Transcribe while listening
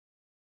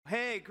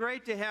Hey,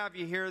 great to have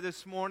you here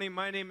this morning.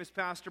 My name is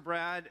Pastor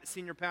Brad,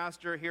 senior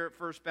pastor here at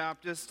First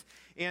Baptist.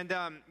 And,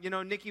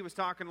 Nikki was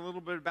talking a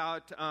little bit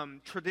about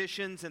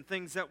traditions and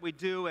things that we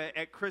do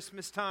at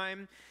Christmas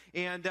time.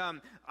 And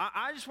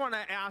I just want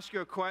to ask you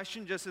a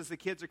question, just as the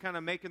kids are kind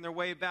of making their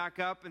way back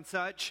up and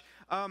such.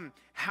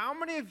 How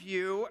many of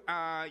you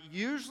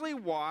usually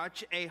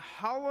watch a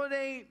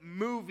holiday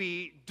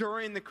movie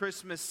during the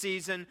Christmas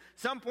season,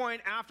 some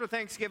point after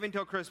Thanksgiving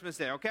till Christmas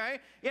Day, okay?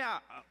 Yeah,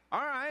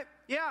 all right.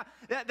 Yeah,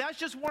 that's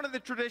just one of the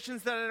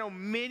traditions that I know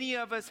many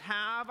of us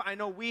have. I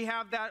know we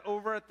have that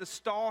over at the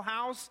Stall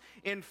House.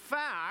 In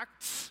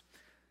fact,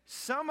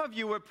 some of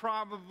you would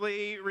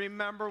probably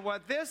remember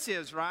what this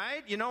is,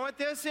 right? You know what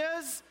this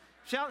is?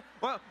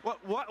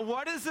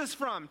 What is this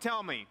from?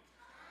 Tell me.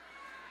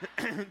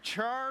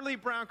 Charlie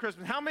Brown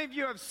Christmas. How many of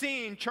you have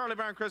seen Charlie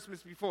Brown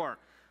Christmas before?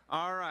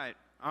 All right.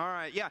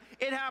 Yeah,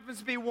 it happens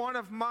to be one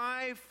of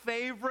my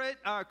favorite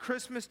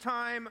Christmas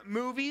time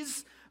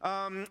movies.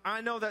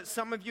 I know that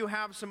some of you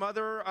have some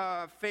other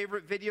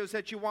favorite videos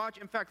that you watch.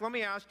 In fact, let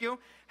me ask you,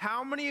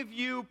 how many of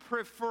you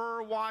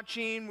prefer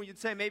watching, you'd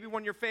say maybe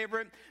one of your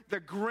favorite, The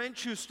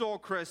Grinch Who Stole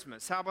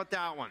Christmas? How about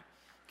that one?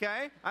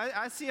 Okay,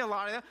 I see a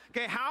lot of that.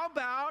 Okay, how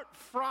about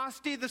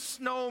Frosty the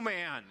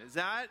Snowman? Is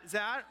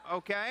that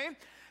okay?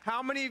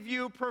 How many of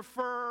you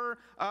prefer,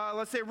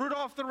 let's say,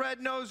 Rudolph the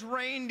Red-Nosed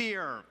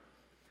Reindeer?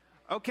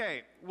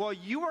 Okay, well,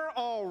 you are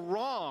all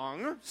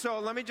wrong, so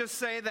let me just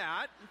say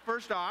that,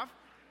 first off.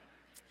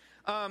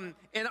 And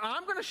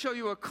I'm going to show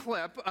you a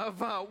clip of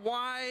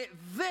why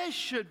this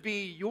should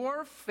be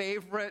your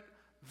favorite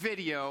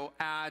video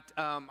at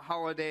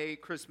holiday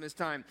Christmas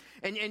time.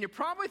 And you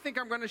probably think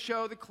I'm going to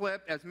show the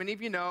clip, as many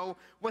of you know,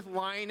 with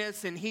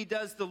Linus, and he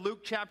does the Luke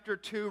chapter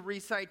 2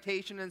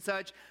 recitation and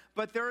such.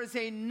 But there is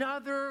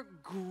another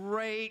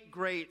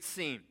great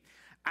scene.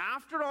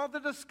 After all the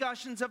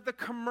discussions of the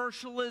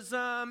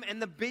commercialism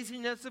and the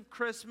busyness of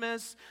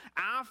Christmas,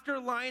 after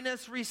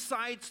Linus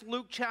recites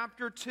Luke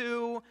chapter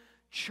 2,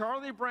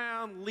 Charlie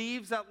Brown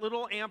leaves that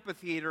little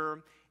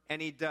amphitheater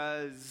and he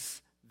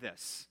does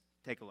this.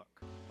 Take a look.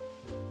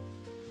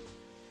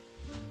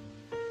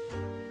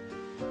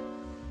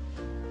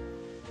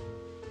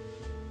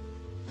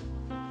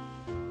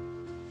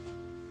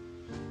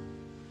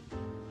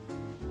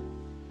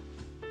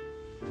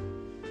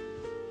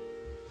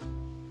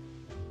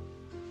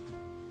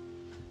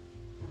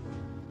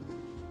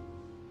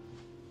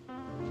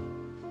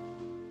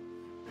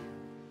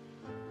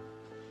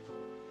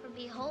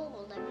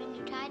 Behold, I bring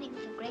you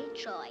tidings of great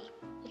joy,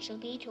 which shall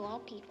be to all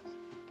people.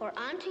 For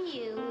unto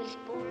you is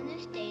born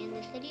this day in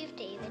the city of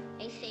David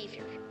a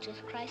Savior, which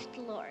is Christ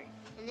the Lord.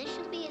 And this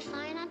shall be a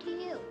sign unto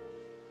you.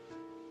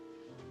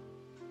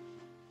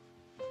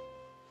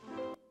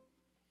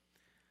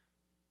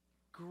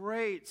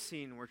 Great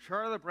scene where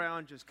Charlie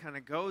Brown just kind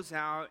of goes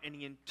out and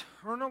he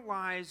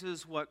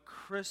internalizes what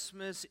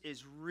Christmas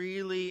is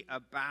really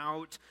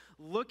about,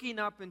 looking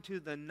up into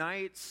the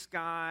night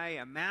sky,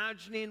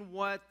 imagining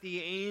what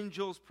the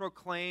angels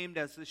proclaimed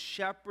as the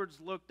shepherds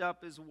looked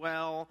up as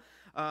well.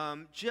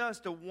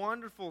 Just a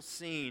wonderful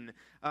scene.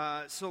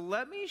 So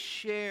let me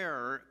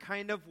share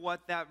kind of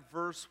what that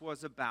verse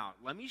was about.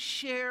 Let me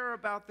share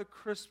about the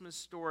Christmas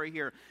story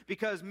here,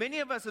 because many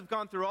of us have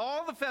gone through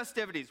all the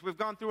festivities. We've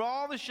gone through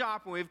all the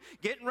shopping. We've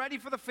getting ready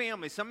for the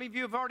family. Some of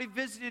you have already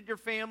visited your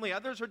family.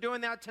 Others are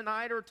doing that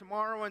tonight or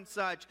tomorrow and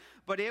such.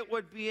 But it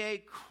would be a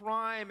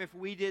crime if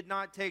we did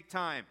not take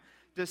time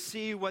to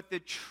see what the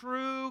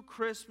true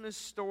Christmas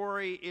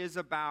story is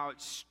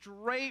about,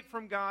 straight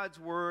from God's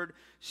Word,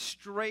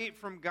 straight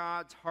from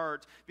God's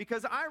heart.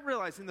 Because I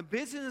realize in the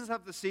busyness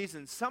of the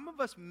season, some of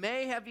us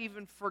may have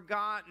even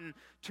forgotten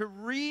to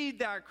read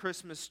that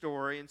Christmas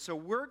story. And so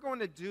we're going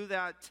to do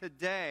that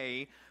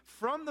today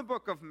from the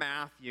book of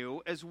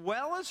Matthew, as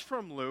well as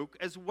from Luke,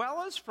 as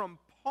well as from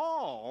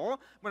Paul.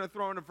 I'm going to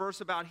throw in a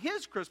verse about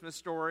his Christmas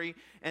story,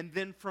 and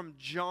then from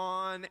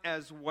John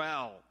as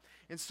well.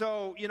 And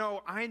so,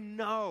 I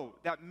know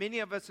that many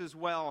of us as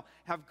well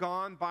have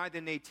gone by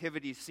the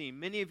nativity scene.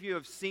 Many of you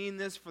have seen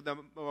this for the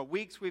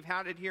weeks we've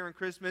had it here in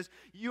Christmas.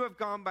 You have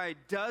gone by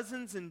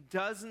dozens and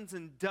dozens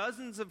and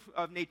dozens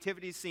of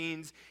nativity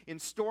scenes in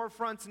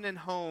storefronts and in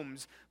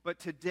homes. But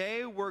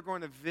today we're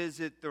going to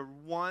visit the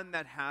one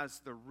that has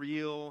the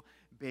real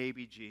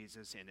baby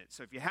Jesus in it.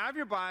 So if you have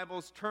your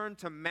Bibles, turn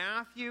to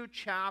Matthew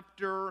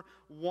chapter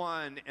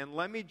 1, and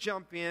let me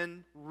jump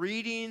in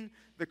reading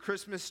the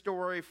Christmas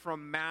story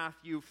from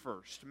Matthew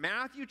first.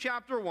 Matthew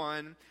chapter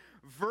 1,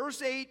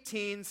 verse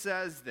 18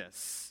 says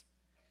this: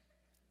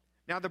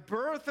 Now the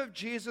birth of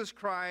Jesus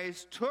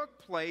Christ took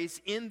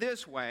place in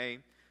this way,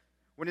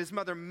 when his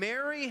mother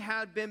Mary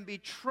had been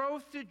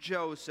betrothed to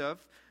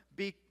Joseph.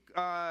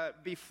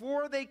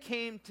 Before they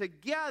came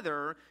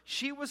together,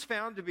 she was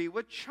found to be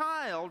with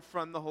child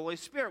from the Holy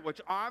Spirit, which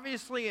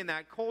obviously in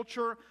that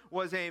culture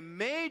was a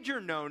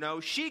major no-no.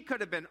 She could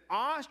have been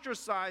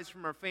ostracized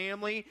from her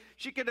family.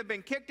 She could have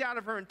been kicked out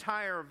of her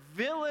entire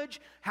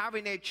village,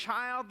 having a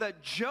child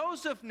that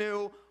Joseph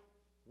knew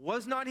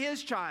was not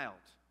his child.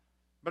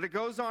 But it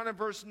goes on in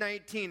verse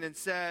 19 and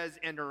says,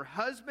 "And her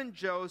husband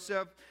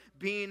Joseph,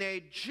 being a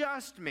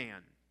just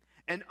man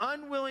and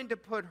unwilling to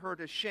put her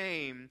to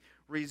shame,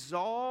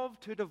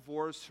 resolved to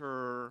divorce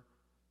her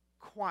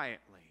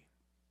quietly."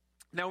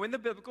 Now, in the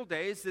biblical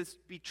days, this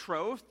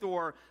betrothed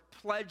or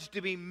pledged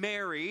to be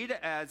married,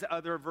 as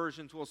other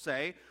versions will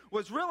say,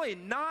 was really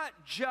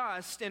not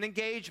just an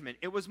engagement.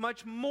 It was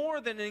much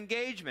more than an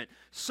engagement.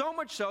 So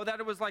much so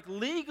that it was like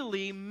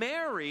legally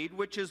married,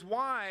 which is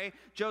why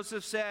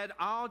Joseph said,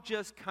 "I'll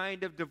just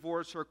kind of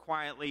divorce her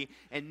quietly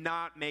and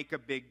not make a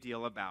big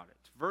deal about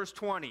it." Verse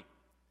 20.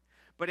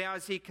 "But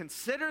as he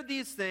considered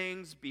these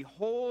things,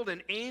 behold,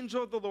 an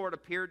angel of the Lord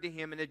appeared to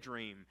him in a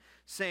dream,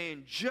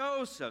 saying,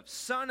 'Joseph,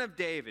 son of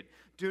David,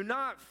 do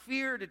not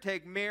fear to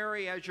take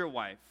Mary as your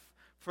wife,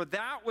 for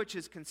that which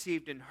is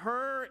conceived in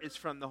her is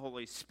from the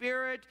Holy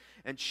Spirit,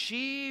 and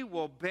she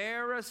will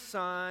bear a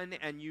son,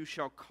 and you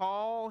shall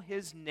call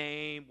his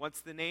name,'"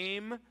 what's the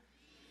name?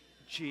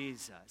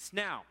 Jesus.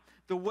 Now,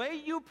 the way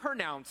you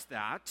pronounce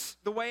that,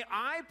 the way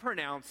I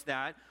pronounce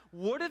that,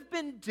 would have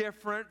been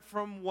different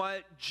from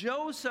what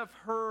Joseph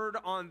heard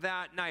on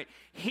that night.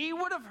 He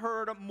would have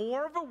heard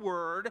more of a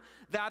word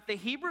that the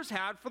Hebrews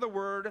had for the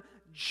word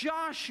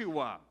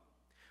Joshua,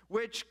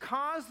 which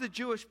caused the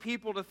Jewish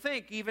people to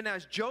think, even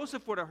as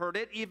Joseph would have heard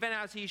it, even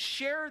as he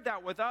shared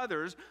that with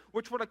others,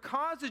 which would have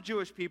caused the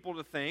Jewish people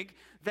to think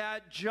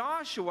that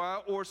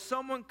Joshua, or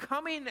someone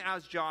coming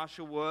as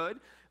Joshua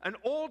would, an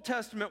Old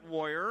Testament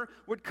warrior,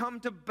 would come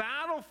to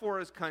battle for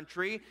his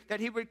country, that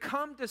he would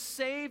come to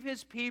save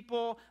his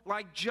people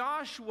like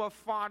Joshua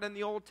fought in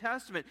the Old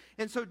Testament.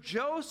 And so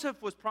Joseph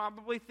was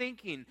probably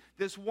thinking,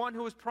 this one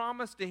who was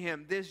promised to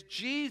him, this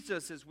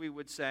Jesus, as we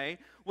would say,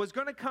 was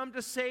going to come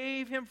to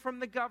save him from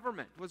the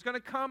government, was going to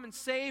come and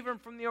save him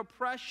from the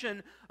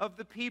oppression of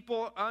the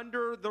people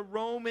under the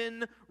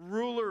Roman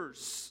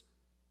rulers.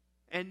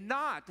 And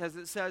not, as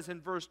it says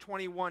in verse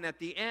 21 at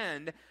the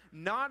end,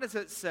 not as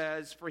it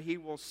says, "For he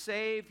will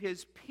save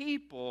his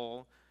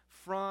people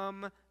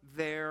from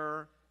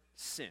their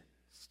sins."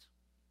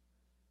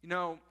 You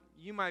know,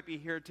 you might be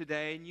here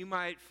today and you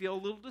might feel a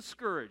little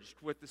discouraged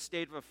with the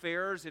state of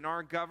affairs in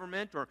our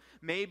government, or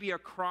maybe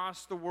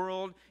across the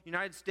world,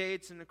 United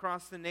States and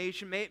across the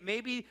nation.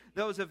 Maybe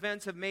those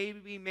events have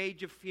maybe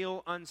made you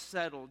feel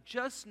unsettled.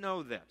 Just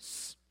know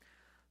this.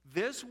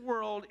 This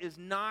world is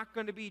not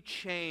going to be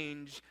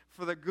changed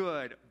for the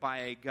good by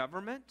a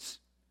government,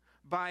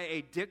 by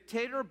a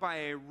dictator, by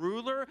a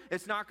ruler.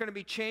 It's not going to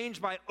be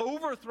changed by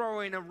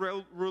overthrowing a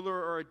ruler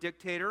or a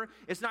dictator.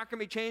 It's not going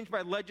to be changed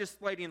by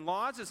legislating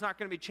laws. It's not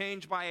going to be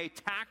changed by a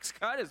tax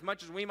cut, as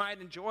much as we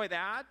might enjoy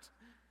that.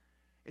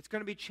 It's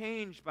going to be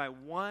changed by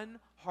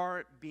one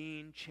heart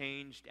being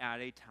changed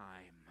at a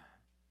time.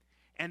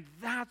 And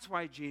that's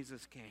why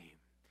Jesus came.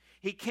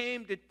 He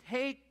came to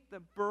take the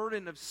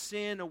burden of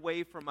sin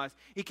away from us.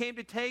 He came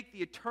to take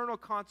the eternal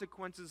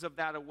consequences of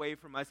that away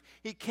from us.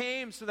 He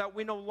came so that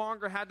we no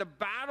longer had to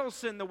battle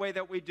sin the way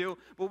that we do,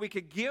 but we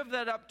could give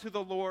that up to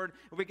the Lord,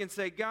 and we can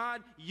say,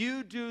 "God,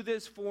 you do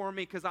this for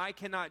me because I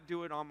cannot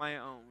do it on my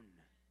own."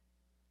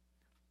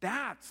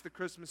 That's the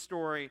Christmas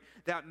story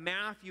that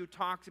Matthew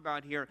talks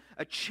about here.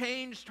 A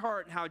changed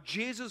heart, and how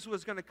Jesus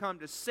was going to come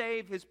to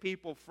save his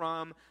people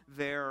from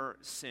their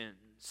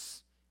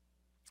sins.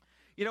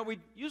 You know,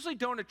 we usually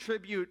don't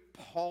attribute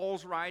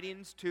Paul's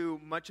writings to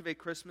much of a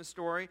Christmas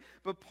story,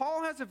 but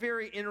Paul has a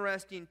very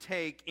interesting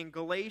take in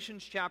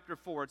Galatians chapter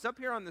 4. It's up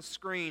here on the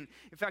screen.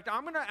 In fact,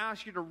 I'm going to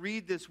ask you to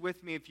read this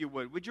with me if you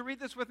would. Would you read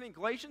this with me?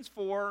 Galatians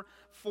 4,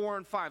 4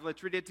 and 5.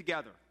 Let's read it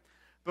together.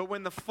 "But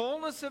when the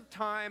fullness of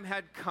time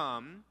had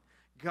come,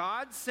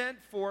 God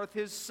sent forth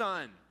his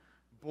Son,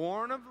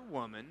 born of a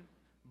woman,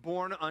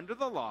 born under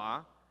the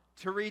law,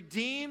 to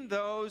redeem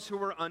those who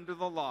were under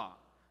the law,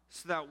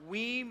 so that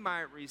we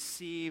might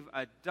receive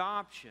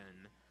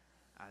adoption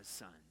as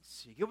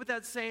sons." You get what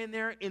that's saying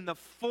there? In the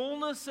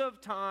fullness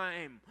of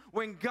time,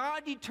 when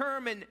God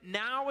determined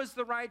now is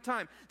the right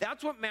time.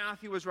 That's what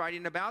Matthew was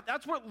writing about.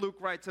 That's what Luke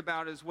writes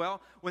about as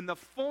well. When the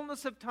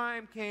fullness of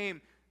time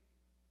came,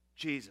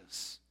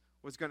 Jesus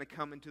was going to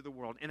come into the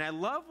world. And I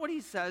love what he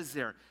says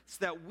there, so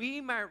that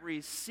we might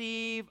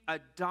receive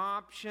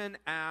adoption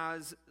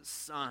as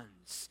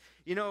sons.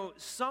 You know,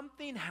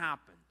 something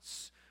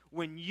happens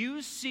when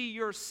you see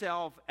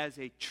yourself as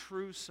a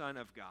true son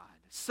of God.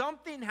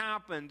 Something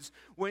happens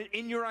when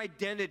in your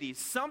identity.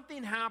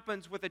 Something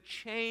happens with a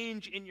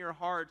change in your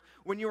heart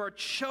when you are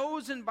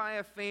chosen by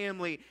a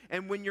family,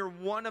 and when you're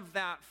one of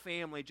that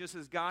family, just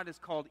as God has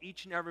called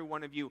each and every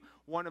one of you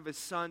one of his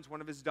sons,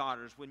 one of his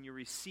daughters, when you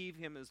receive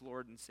him as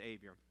Lord and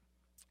Savior.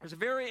 There's a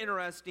very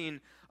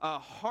interesting,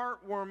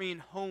 heartwarming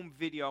home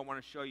video I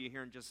want to show you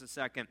here in just a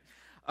second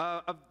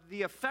of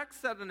the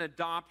effects that an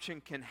adoption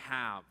can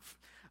have.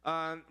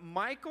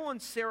 Michael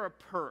and Sarah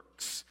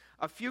Perks,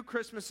 a few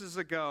Christmases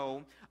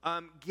ago,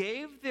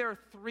 gave their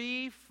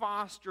 3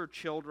 foster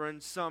children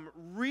some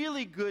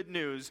really good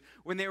news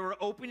when they were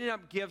opening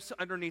up gifts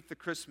underneath the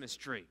Christmas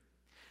tree.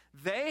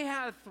 They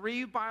had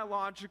 3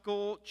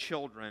 biological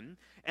children,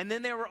 and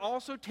then they were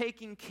also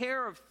taking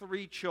care of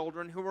 3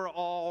 children who were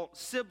all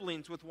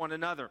siblings with one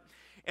another.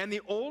 And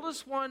the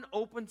oldest one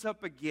opens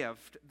up a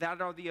gift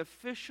that are the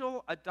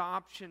official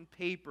adoption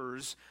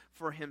papers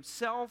for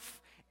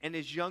himself and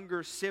his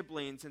younger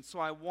siblings. And so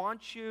I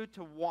want you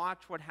to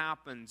watch what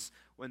happens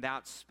when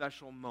that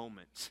special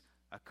moment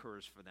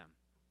occurs for them.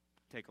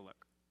 Take a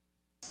look.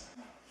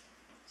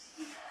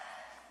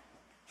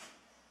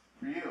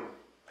 For you,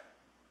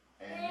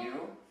 and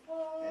you,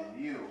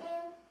 and you.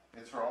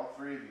 It's for all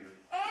 3 of you.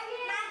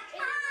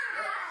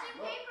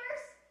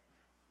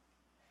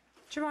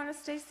 Do you want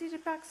to stay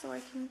seated back so I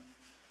can...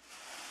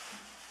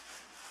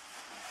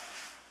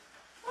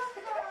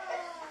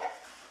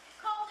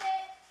 Called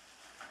it.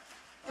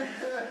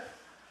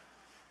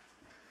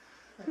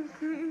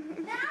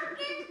 Now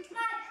get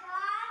my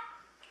car.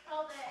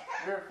 Called it.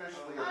 You're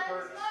officially a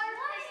person.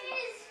 What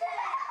is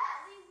that?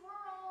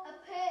 A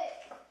pig.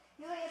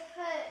 You want a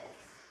pig?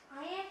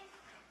 I am?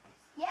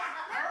 Yeah,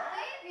 I'll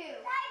leave you.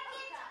 That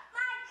gets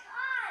my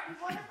car.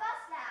 You're one of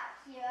us now,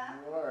 Kira.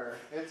 You are.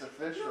 It's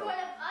official. You're one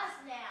of us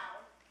now.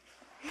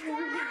 Mom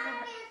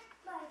gets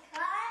my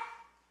car.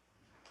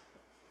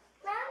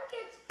 Mom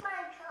gets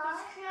my car.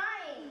 He's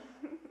crying.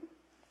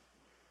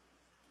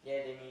 Yeah,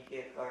 didn't you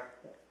get a car?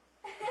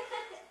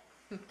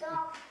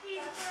 Stop. He's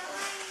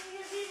crying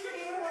because he's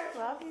a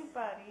Love you,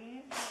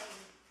 buddy.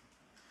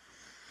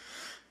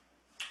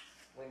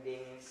 When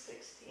Damien's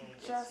 16, he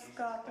gets Just used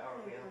got the Power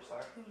Wheel papers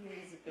car. 2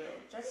 years ago.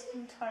 Just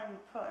in time to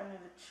put under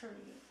the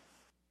tree.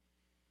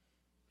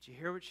 Did you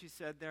hear what she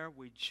said there?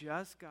 We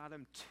just got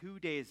him 2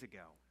 days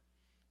ago,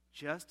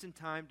 just in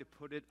time to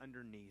put it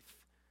underneath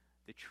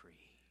the tree.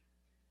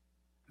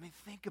 I mean,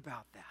 think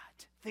about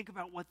that. Think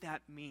about what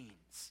that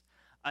means.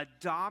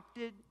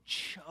 Adopted,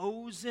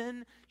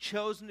 chosen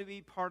to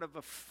be part of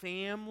a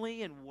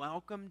family and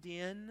welcomed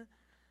in.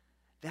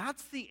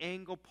 That's the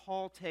angle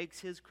Paul takes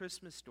his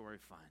Christmas story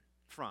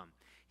from.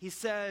 He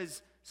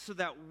says, so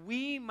that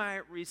we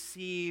might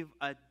receive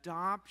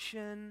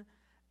adoption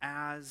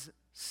as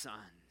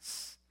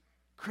sons.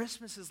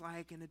 Christmas is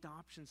like an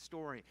adoption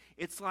story.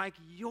 It's like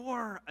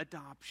your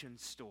adoption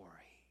story.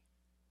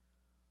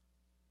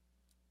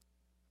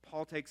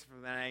 Paul takes it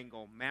from that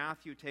angle.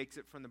 Matthew takes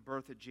it from the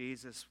birth of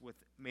Jesus with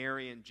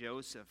Mary and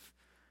Joseph.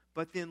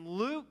 But then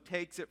Luke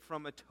takes it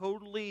from a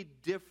totally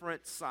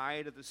different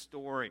side of the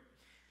story.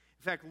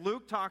 In fact,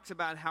 Luke talks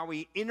about how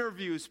he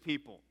interviews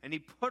people, and he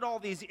put all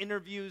these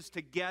interviews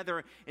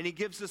together, and he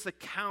gives us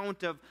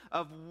account of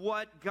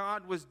what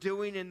God was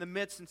doing in the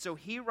midst. And so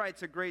he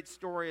writes a great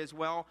story as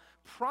well,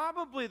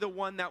 probably the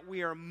one that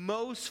we are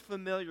most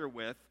familiar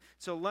with.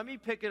 So let me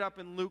pick it up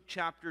in Luke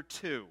chapter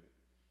 2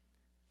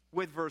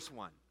 with verse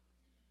 1,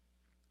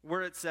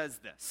 where it says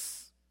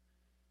this.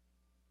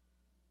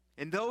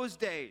 In those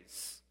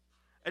days,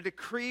 a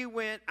decree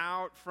went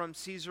out from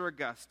Caesar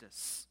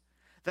Augustus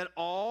that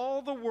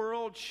all the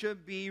world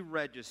should be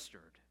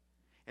registered.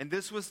 And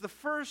this was the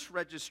first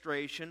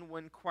registration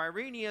when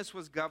Quirinius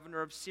was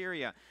governor of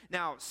Syria.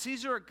 Now,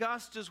 Caesar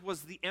Augustus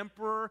was the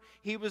emperor.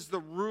 He was the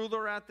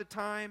ruler at the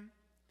time.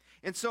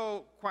 And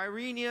so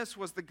Quirinius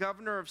was the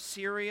governor of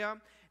Syria.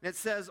 And it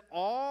says,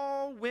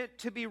 all went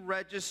to be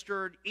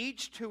registered,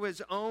 each to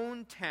his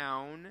own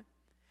town.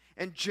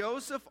 And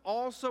Joseph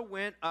also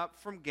went up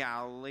from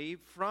Galilee,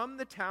 from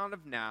the town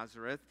of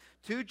Nazareth,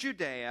 to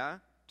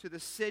Judea, to the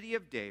city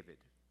of David,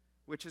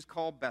 which is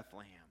called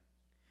Bethlehem,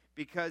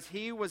 because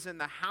he was in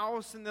the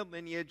house and the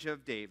lineage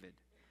of David,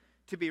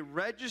 to be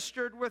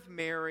registered with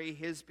Mary,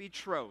 his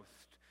betrothed,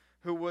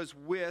 who was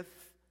with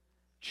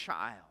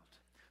child.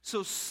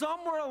 So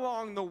somewhere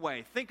along the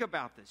way, think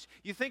about this.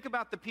 You think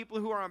about the people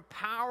who are in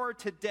power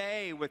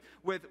today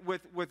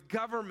with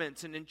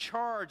governments and in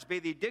charge, be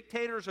they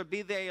dictators or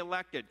be they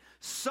elected.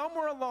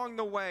 Somewhere along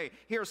the way,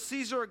 here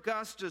Caesar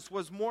Augustus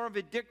was more of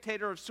a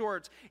dictator of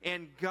sorts,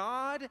 and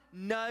God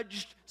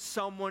nudged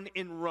someone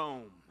in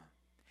Rome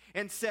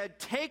and said,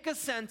 take a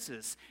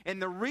census.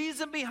 And the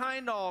reason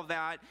behind all of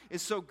that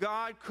is so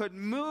God could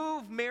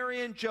move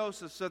Mary and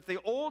Joseph so that the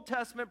Old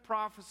Testament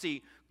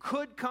prophecy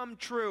could come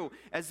true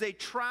as they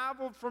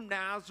traveled from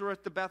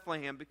Nazareth to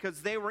Bethlehem,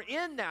 because they were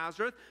in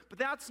Nazareth, but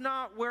that's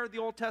not where the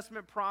Old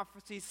Testament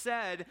prophecy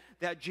said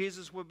that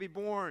Jesus would be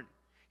born.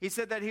 He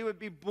said that he would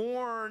be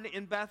born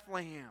in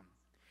Bethlehem.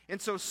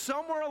 And so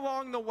somewhere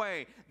along the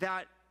way,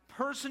 that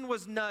person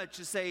was nudged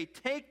to say,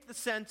 take the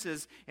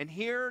census, and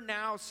here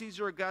now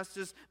Caesar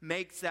Augustus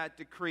makes that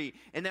decree.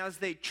 And as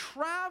they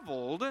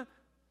traveled,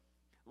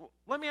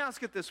 let me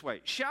ask it this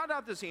way. Shout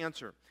out this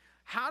answer.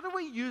 How do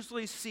we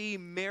usually see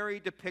Mary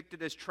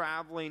depicted as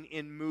traveling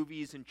in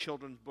movies and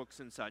children's books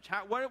and such?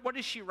 What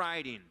is she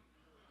riding?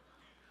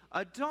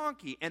 A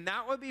donkey. And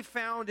that would be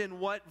found in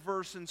what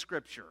verse in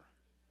Scripture?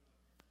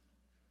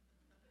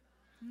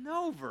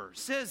 No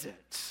verse, is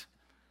it?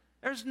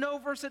 There's no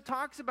verse that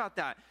talks about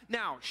that.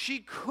 Now, she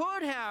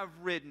could have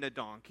ridden a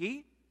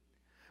donkey,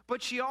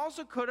 but she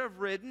also could have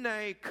ridden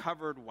a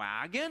covered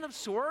wagon of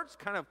sorts,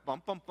 kind of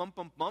bump, bump, bump,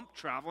 bump, bump,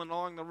 traveling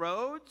along the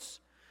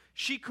roads.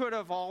 She could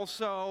have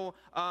also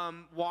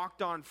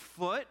walked on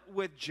foot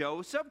with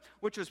Joseph,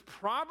 which was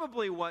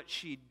probably what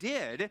she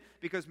did,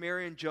 because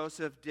Mary and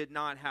Joseph did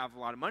not have a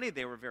lot of money.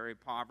 They were very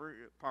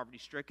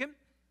poverty-stricken.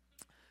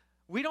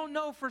 We don't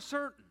know for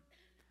certain,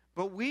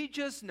 but we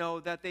just know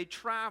that they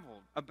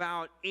traveled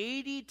about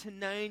 80 to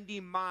 90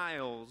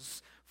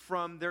 miles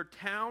from their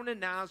town in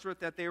Nazareth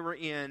that they were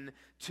in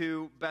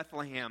to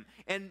Bethlehem.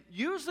 And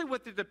usually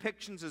with the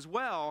depictions as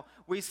well,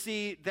 we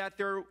see that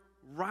they're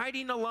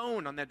riding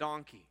alone on the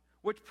donkey,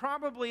 which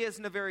probably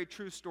isn't a very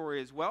true story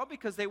as well,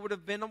 because they would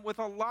have been with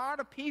a lot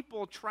of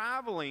people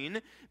traveling,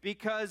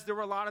 because there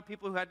were a lot of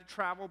people who had to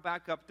travel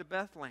back up to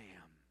Bethlehem.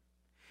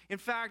 In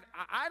fact,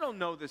 I don't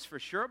know this for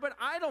sure, but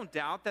I don't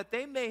doubt that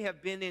they may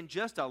have been in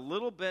just a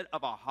little bit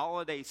of a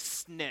holiday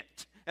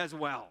snit as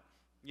well.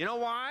 You know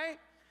why?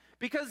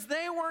 Because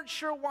they weren't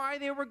sure why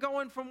they were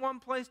going from one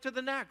place to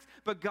the next.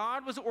 But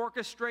God was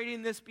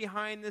orchestrating this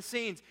behind the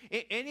scenes.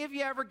 Any of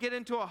you ever get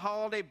into a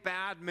holiday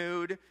bad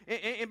mood?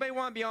 Anybody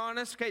want to be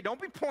honest? Okay, don't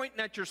be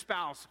pointing at your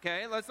spouse,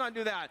 okay? Let's not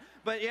do that.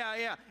 But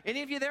yeah.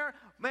 Any of you there?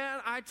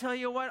 Man, I tell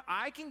you what,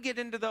 I can get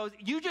into those.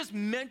 You just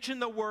mention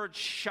the word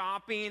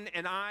shopping,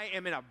 and I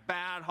am in a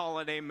bad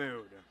holiday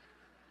mood.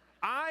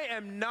 I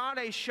am not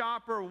a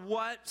shopper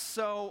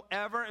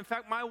whatsoever. In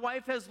fact, my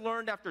wife has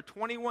learned after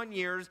 21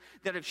 years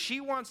that if she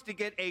wants to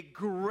get a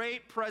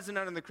great present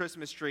under the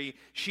Christmas tree,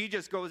 she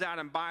just goes out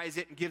and buys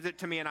it and gives it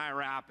to me and I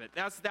wrap it.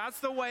 That's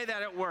the way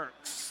that it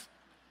works.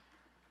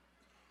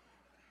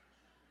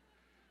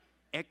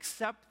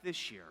 Except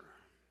this year,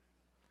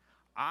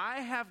 I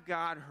have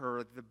got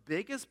her the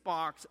biggest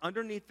box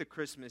underneath the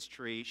Christmas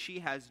tree. She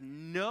has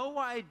no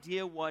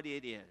idea what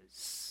it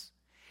is.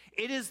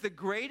 It is the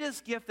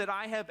greatest gift that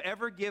I have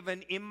ever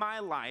given in my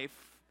life.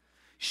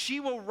 She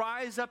will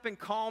rise up and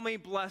call me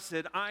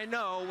blessed. I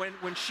know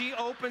when she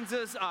opens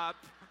this up.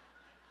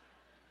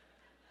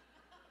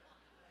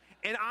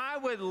 And I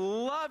would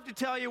love to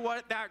tell you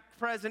what that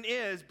present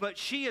is, but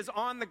she is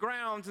on the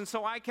grounds, and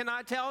so I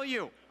cannot tell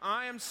you.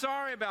 I am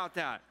sorry about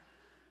that.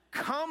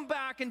 Come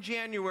back in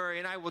January,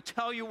 and I will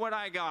tell you what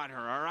I got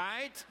her, all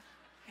right?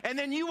 And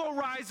then you will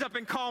rise up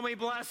and call me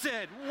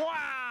blessed.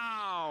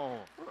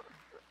 Wow!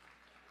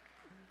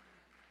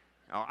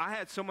 Oh, I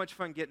had so much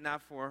fun getting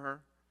that for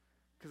her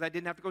because I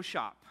didn't have to go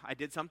shop. I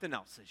did something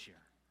else this year.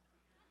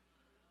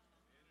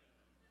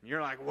 And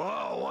you're like,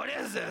 whoa, what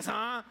is this,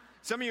 huh?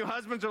 Some of you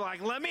husbands are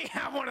like, let me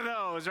have one of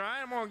those,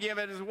 right? I'm going to give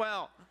it as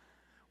well.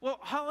 Well,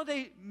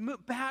 holiday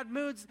bad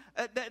moods,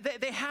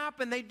 they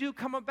happen. They do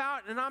come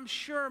about. And I'm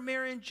sure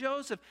Mary and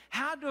Joseph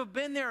had to have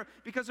been there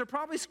because they're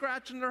probably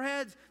scratching their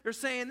heads. They're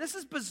saying, this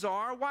is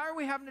bizarre. Why are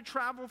we having to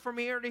travel from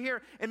here to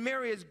here? And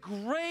Mary is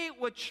great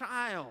with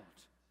child.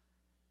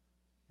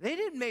 They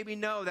didn't maybe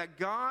know that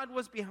God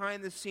was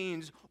behind the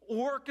scenes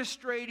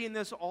orchestrating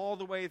this all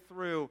the way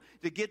through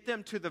to get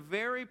them to the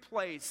very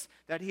place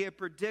that he had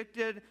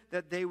predicted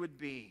that they would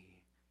be.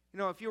 You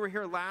know, if you were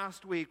here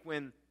last week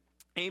when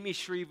Amy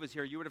Shreve was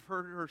here, you would have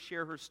heard her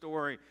share her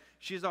story.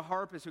 She's a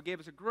harpist who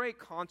gave us a great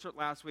concert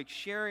last week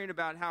sharing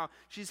about how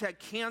she's had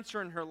cancer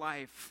in her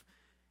life,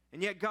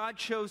 and yet God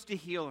chose to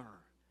heal her.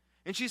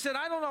 And she said,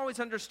 I don't always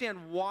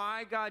understand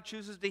why God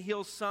chooses to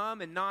heal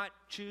some and not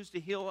choose to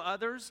heal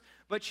others.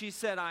 But she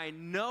said, I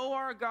know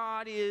our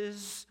God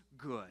is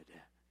good.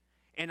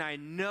 And I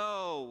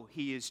know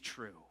he is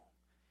true.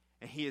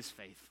 And he is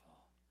faithful.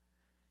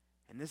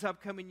 And this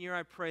upcoming year,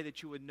 I pray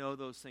that you would know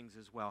those things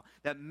as well.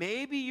 That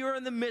maybe you're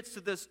in the midst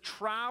of this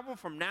travel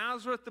from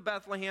Nazareth to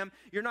Bethlehem.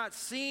 You're not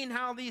seeing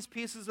how these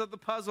pieces of the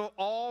puzzle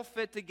all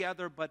fit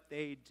together, but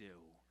they do.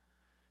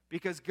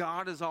 Because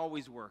God is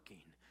always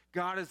working.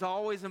 God is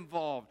always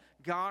involved.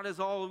 God is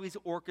always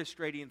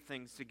orchestrating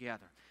things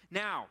together.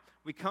 Now,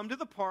 we come to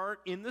the part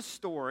in the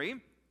story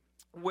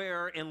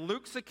where in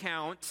Luke's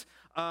account,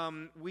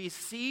 we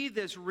see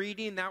this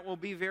reading that will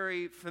be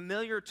very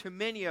familiar to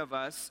many of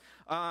us.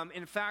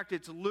 In fact,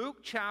 it's Luke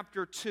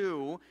chapter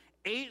 2,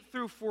 8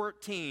 through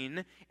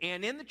 14.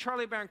 And in the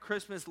Charlie Brown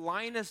Christmas,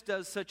 Linus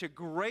does such a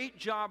great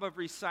job of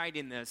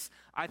reciting this,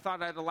 I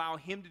thought I'd allow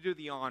him to do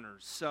the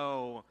honors.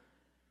 So,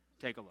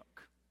 take a look.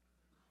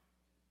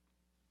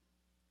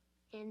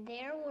 And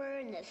there were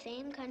in the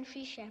same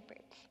country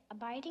shepherds,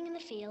 abiding in the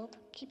field,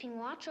 keeping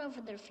watch over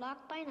their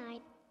flock by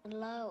night. And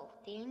lo,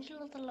 the angel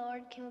of the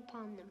Lord came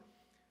upon them.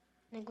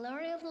 And the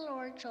glory of the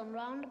Lord shone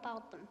round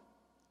about them.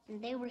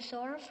 And they were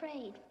sore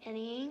afraid. And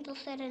the angel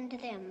said unto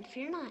them,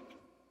 Fear not.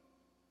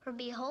 For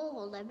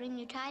behold, I bring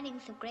you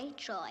tidings of great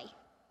joy,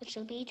 which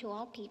shall be to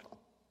all people.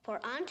 For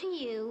unto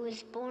you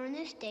is born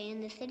this day in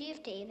the city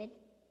of David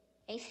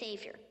a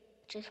Savior,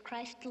 which is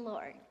Christ the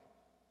Lord.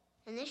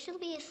 And this shall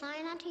be a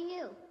sign unto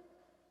you.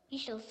 Ye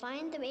shall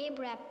find the babe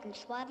wrapped in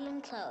swaddling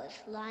clothes,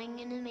 lying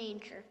in a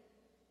manger.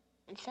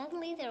 And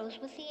suddenly there was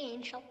with the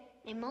angel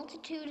a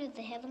multitude of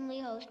the heavenly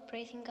host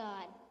praising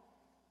God,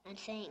 and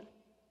saying,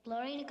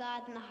 Glory to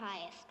God in the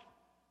highest,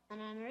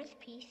 and on earth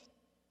peace,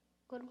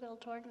 goodwill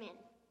toward men.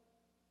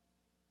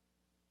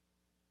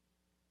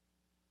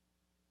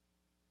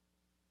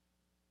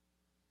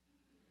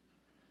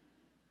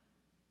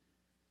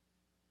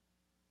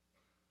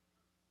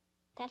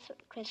 That's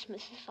what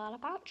Christmas is all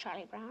about,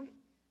 Charlie Brown.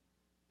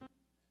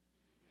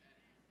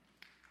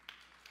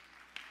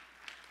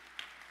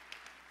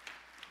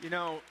 You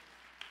know,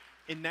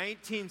 in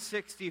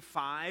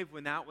 1965,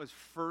 when that was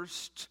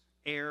first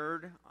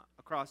aired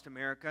across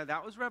America,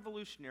 that was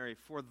revolutionary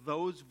for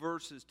those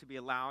verses to be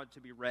allowed to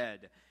be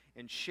read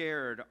and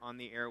shared on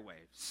the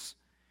airwaves.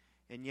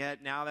 And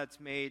yet now that's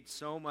made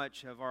so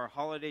much of our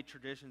holiday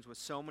traditions with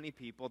so many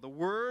people. The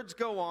words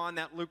go on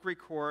that Luke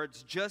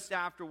records just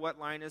after what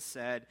Linus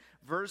said.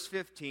 Verse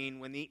 15,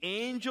 when the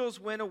angels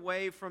went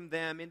away from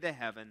them into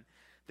heaven,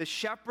 the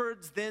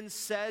shepherds then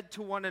said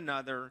to one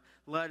another,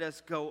 let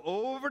us go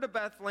over to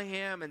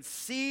Bethlehem and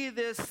see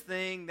this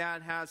thing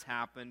that has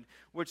happened,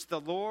 which the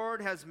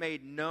Lord has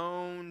made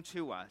known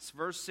to us.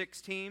 Verse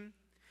 16,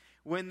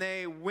 when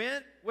they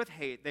went with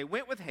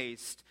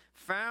haste,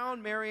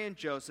 found Mary and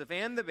Joseph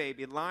and the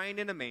baby lying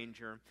in a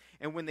manger.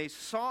 And when they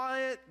saw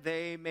it,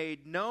 they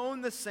made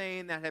known the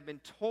saying that had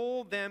been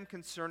told them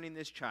concerning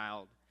this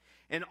child.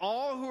 And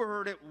all who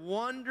heard it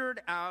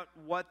wondered out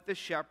what the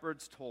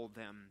shepherds told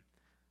them.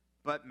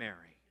 But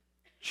Mary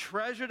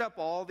treasured up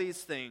all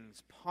these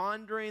things,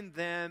 pondering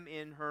them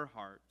in her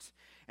heart.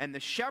 And the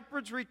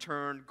shepherds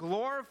returned,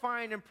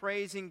 glorifying and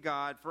praising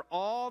God for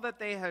all that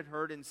they had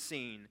heard and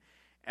seen,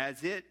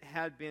 as it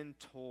had been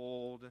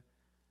told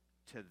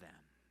to them.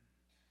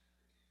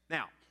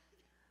 Now,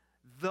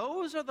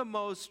 those are the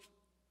most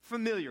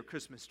familiar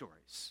Christmas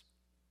stories.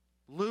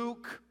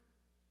 Luke,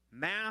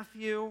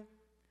 Matthew.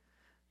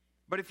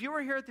 But if you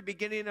were here at the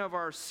beginning of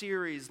our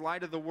series,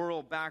 Light of the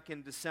World, back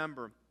in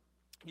December,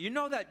 you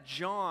know that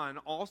John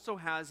also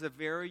has a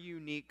very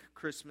unique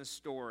Christmas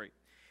story.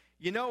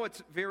 You know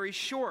it's very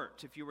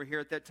short if you were here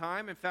at that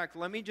time. In fact,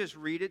 let me just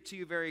read it to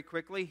you very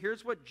quickly.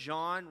 Here's what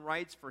John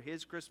writes for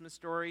his Christmas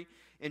story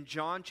in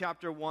John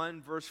chapter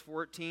 1, verse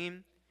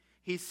 14.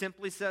 He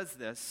simply says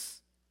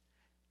this,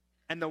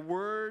 and the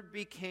Word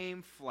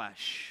became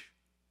flesh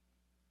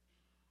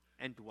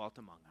and dwelt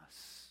among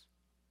us.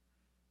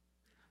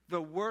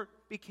 The Word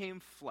became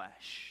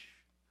flesh.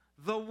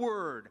 The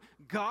Word,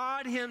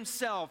 God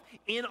Himself,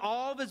 in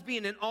all of His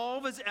being, in all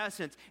of His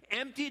essence,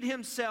 emptied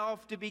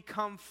Himself to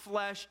become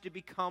flesh, to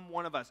become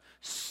one of us.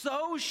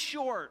 So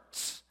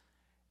short,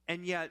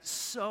 and yet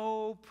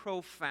so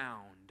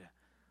profound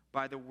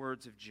by the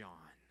words of John.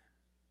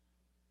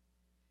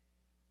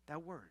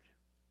 That Word,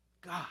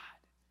 God,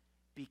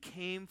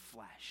 became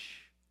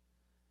flesh,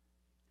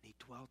 and He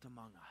dwelt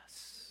among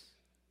us.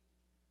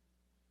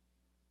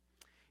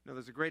 You know,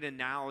 there's a great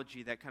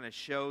analogy that kind of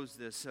shows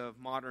this of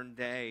modern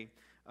day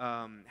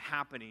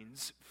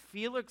happenings.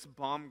 Felix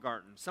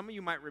Baumgarten, some of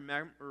you might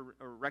remember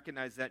or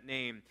recognize that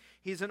name.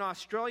 He's an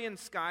Australian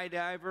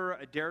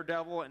skydiver, a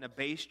daredevil, and a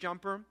base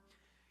jumper.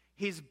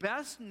 He's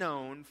best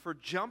known for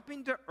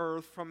jumping to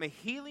Earth from a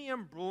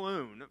helium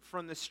balloon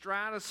from the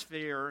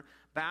stratosphere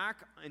back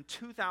in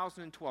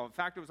 2012. In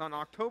fact, it was on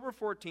October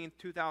 14th,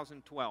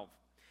 2012.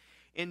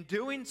 In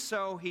doing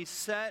so, he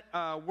set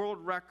world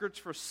records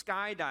for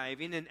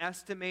skydiving, an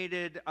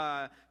estimated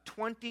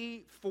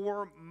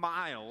 24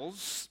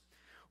 miles,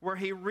 where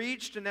he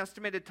reached an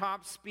estimated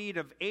top speed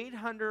of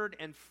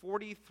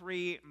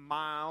 843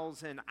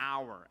 miles an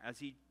hour as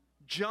he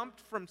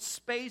jumped from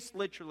space,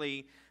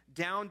 literally,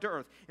 down to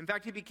Earth. In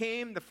fact, he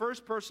became the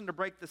first person to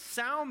break the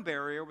sound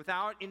barrier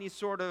without any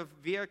sort of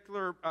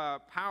vehicular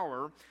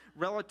power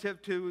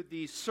relative to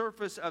the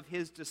surface of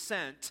his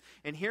descent.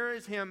 And here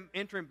is him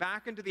entering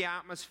back into the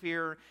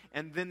atmosphere,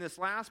 and then this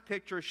last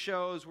picture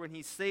shows when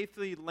he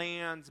safely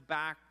lands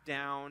back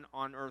down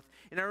on Earth.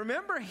 And I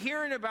remember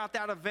hearing about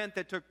that event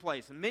that took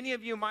place, and many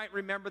of you might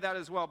remember that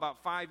as well,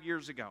 about 5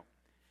 years ago.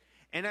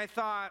 And I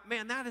thought,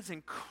 man, that is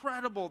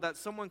incredible that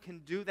someone can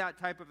do that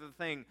type of a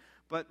thing.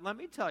 But let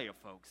me tell you,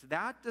 folks,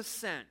 that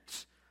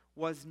descent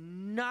was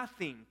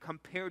nothing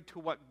compared to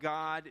what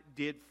God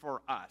did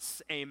for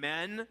us.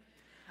 Amen?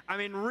 I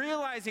mean,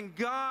 realizing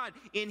God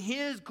in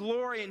His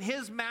glory and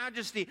His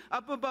majesty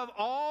up above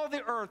all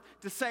the earth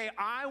to say,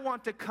 I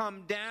want to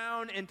come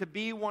down and to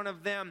be one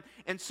of them.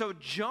 And so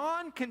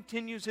John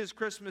continues his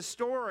Christmas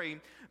story,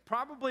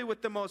 probably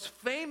with the most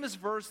famous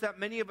verse that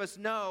many of us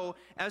know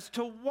as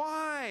to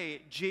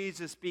why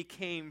Jesus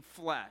became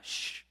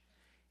flesh.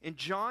 In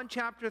John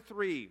chapter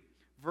 3,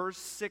 verse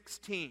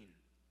 16,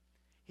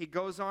 he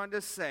goes on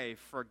to say,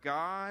 for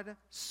God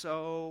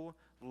so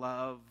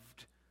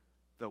loved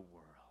the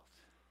world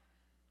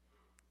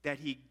that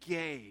He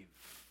gave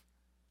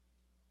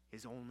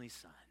His only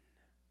Son.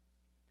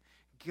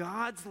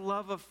 God's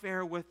love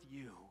affair with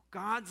you,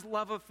 God's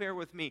love affair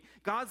with me,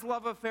 God's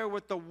love affair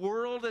with the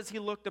world as He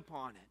looked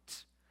upon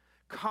it,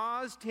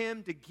 caused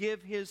Him to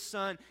give His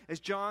Son.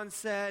 As John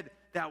said,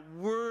 that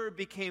Word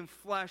became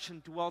flesh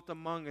and dwelt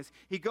among us.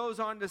 He goes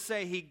on to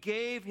say He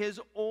gave His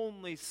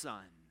only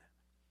Son,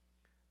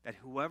 that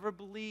whoever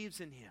believes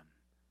in Him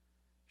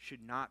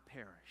should not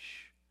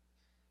perish,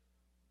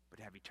 but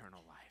have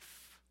eternal life.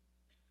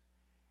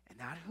 And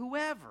that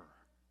whoever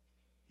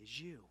is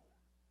you.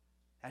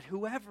 That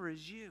whoever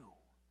is you.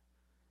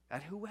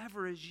 That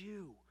whoever is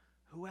you.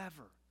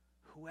 Whoever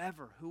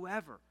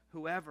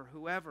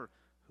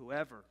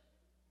whoever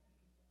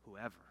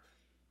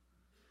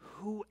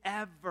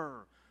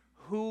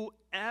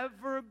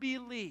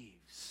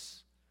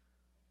believes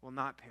will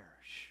not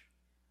perish,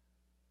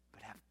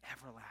 but have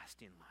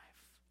everlasting life.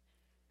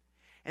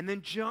 And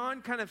then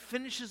John kind of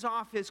finishes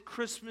off his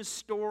Christmas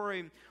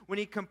story when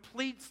he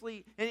completes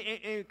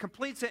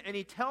it, and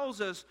he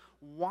tells us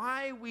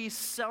why we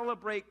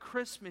celebrate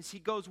Christmas. He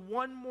goes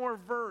one more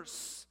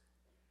verse,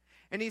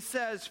 and he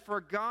says, "For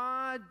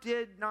God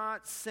did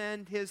not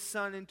send his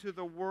Son into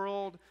the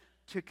world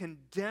to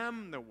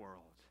condemn the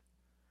world,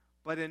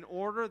 but in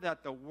order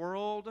that the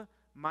world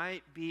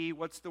might be,"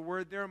 what's the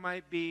word there?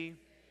 Might be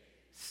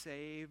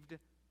saved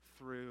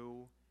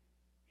through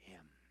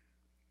him.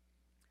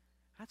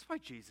 That's why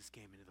Jesus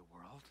came into the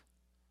world.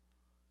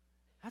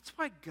 That's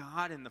why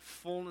God, in the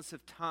fullness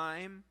of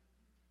time,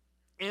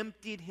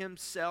 emptied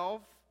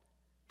himself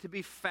to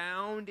be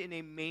found in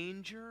a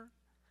manger.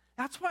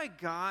 That's why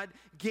God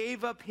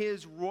gave up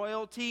his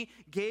royalty,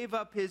 gave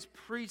up his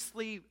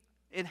priestly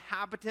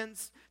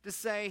inhabitants to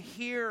say,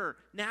 "Here,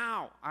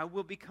 now, I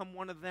will become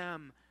one of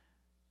them,"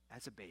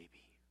 as a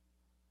baby,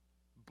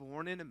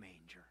 born in a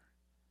manger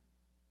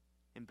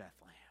in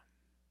Bethlehem.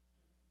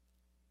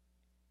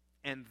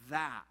 And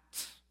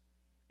that,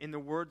 in the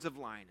words of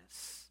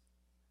Linus,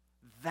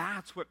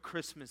 that's what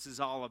Christmas is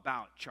all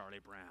about, Charlie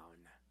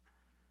Brown.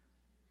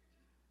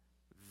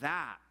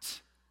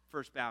 That,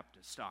 First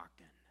Baptist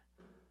Stockton,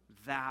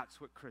 that's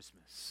what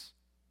Christmas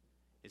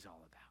is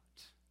all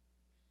about.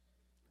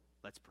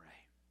 Let's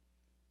pray.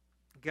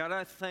 God,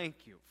 I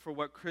thank you for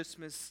what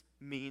Christmas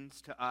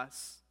means to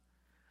us.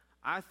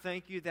 I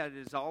thank you that it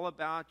is all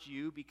about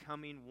you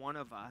becoming one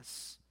of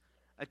us,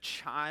 a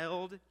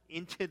child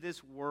into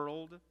this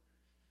world,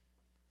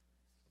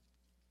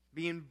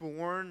 being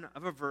born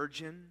of a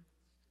virgin,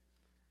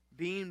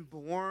 being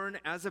born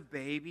as a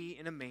baby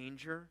in a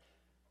manger,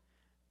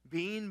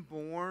 being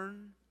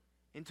born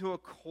into a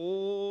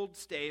cold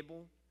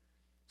stable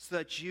so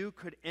that you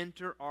could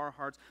enter our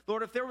hearts.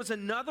 Lord, if there was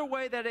another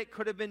way that it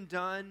could have been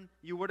done,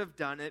 you would have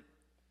done it.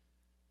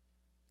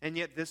 And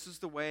yet this is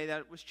the way that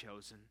it was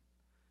chosen,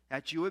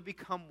 that you would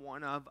become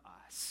one of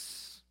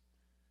us.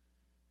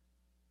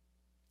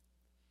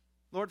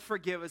 Lord,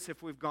 forgive us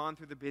if we've gone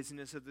through the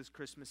busyness of this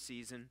Christmas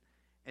season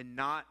and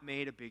not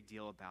made a big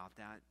deal about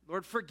that.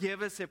 Lord,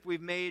 forgive us if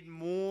we've made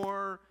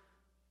more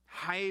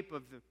hype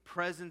of the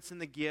presents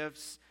and the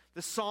gifts,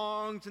 the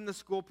songs and the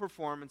school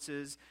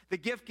performances, the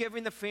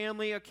gift-giving, the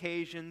family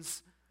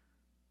occasions.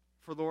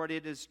 For Lord,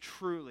 it is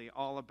truly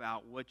all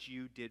about what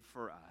you did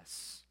for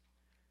us.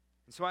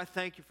 And so I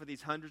thank you for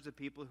these hundreds of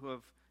people who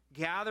have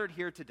gathered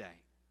here today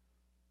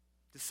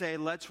to say,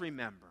 let's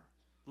remember,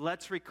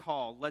 let's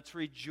recall, let's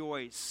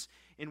rejoice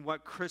in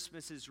what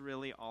Christmas is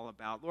really all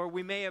about. Lord,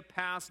 we may have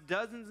passed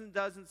dozens and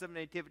dozens of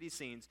nativity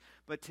scenes,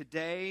 but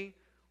today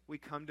we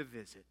come to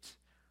visit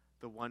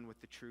the one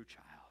with the true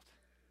child.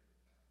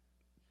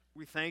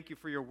 We thank you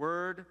for your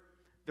word,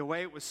 the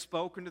way it was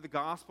spoken to the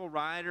gospel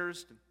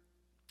writers.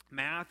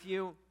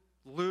 Matthew,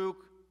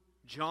 Luke,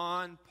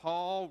 John,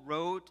 Paul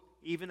wrote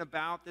even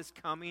about this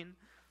coming.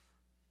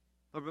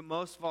 Lord, but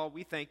most of all,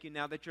 we thank you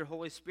now that your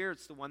Holy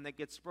Spirit's the one that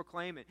gets to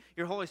proclaim it.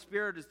 Your Holy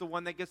Spirit is the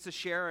one that gets to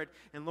share it.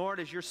 And Lord,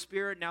 as your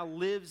Spirit now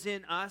lives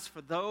in us,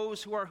 for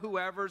those who are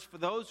whoever's, for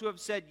those who have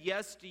said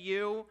yes to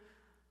you,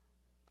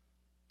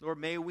 Lord,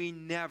 may we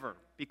never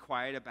be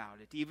quiet about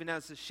it. Even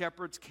as the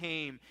shepherds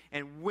came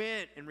and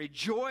went and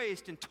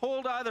rejoiced and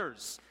told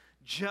others,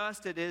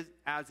 just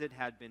as it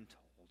had been told.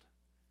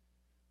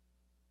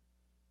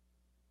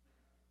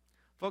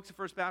 Folks at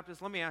First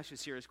Baptist, let me ask you a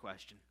serious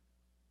question.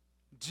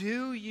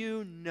 Do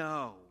you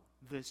know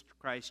this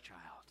Christ child?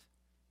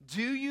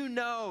 Do you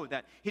know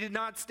that he did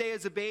not stay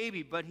as a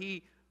baby, but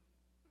he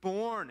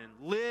born and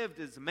lived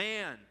as a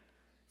man,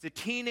 as a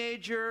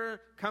teenager,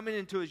 coming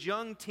into his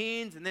young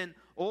teens, and then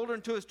older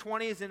into his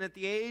 20s, and at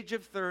the age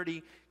of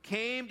 30,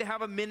 came to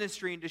have a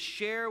ministry and to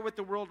share with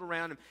the world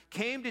around him,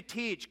 came to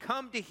teach,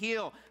 come to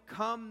heal,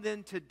 come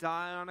then to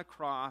die on a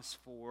cross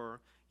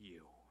for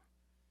you.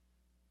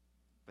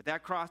 But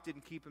that cross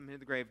didn't keep him in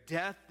the grave.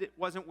 Death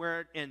wasn't where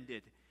it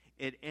ended.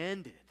 It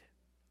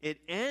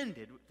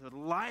ended with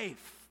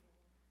life.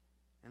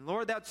 And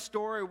Lord, that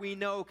story we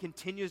know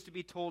continues to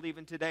be told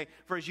even today.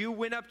 For as you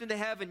went up into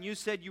heaven, you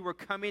said you were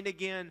coming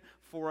again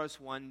for us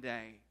one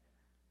day.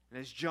 And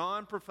as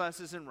John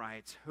professes and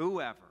writes,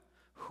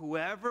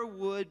 whoever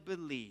would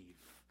believe,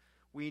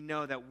 we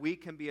know that we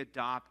can be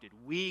adopted.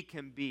 We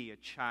can be a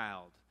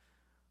child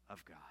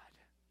of God.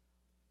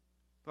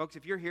 Folks,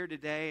 if you're here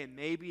today and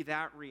maybe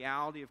that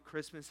reality of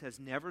Christmas has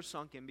never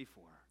sunk in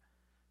before,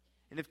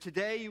 and if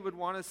today you would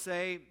want to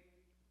say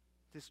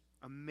this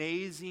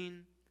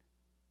amazing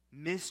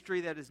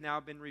mystery that has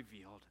now been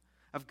revealed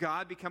of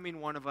God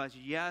becoming one of us,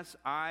 yes,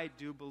 I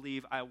do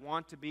believe I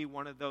want to be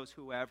one of those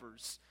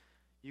whoever's.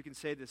 You can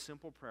say this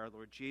simple prayer,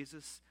 Lord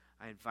Jesus,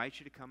 I invite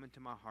you to come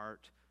into my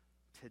heart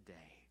today,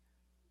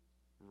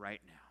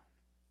 right now.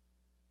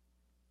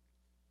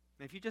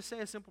 And if you just say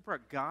a simple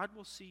prayer, God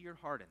will see your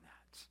heart in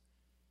that.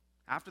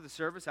 After the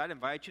service, I'd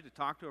invite you to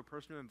talk to a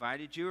person who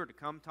invited you or to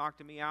come talk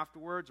to me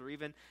afterwards, or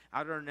even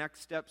out at our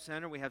Next Step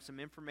Center. We have some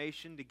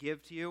information to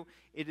give to you.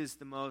 It is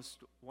the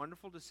most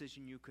wonderful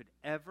decision you could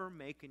ever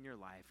make in your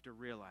life to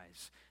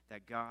realize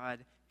that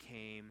God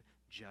came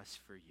just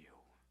for you.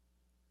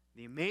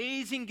 The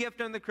amazing gift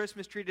on the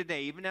Christmas tree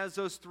today, even as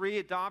those 3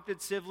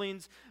 adopted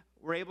siblings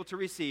were able to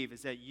receive,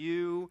 is that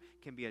you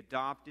can be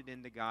adopted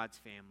into God's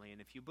family. And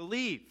if you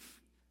believe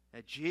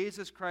that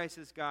Jesus Christ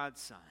is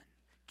God's Son,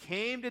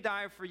 came to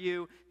die for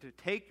you, to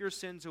take your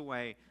sins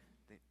away,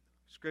 the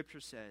Scripture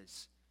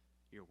says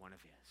you're one of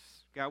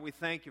His. God, we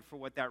thank you for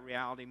what that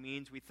reality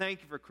means. We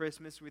thank you for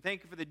Christmas. We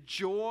thank you for the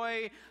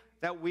joy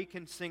that we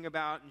can sing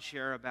about and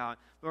share about.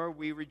 Lord,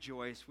 we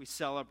rejoice, we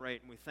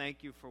celebrate, and we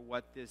thank you for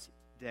what this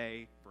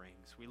day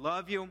brings. We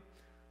love you.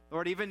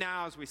 Lord, even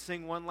now as we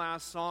sing one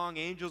last song,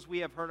 Angels We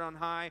Have Heard on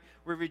High,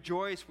 we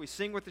rejoice. We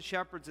sing with the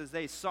shepherds as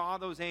they saw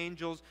those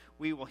angels.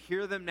 We will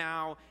hear them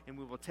now, and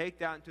we will take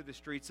that into the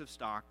streets of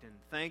Stockton.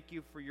 Thank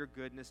you for your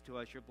goodness to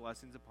us, your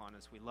blessings upon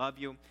us. We love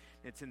you.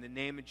 It's in the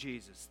name of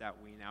Jesus that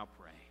we now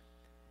pray.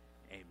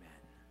 Amen.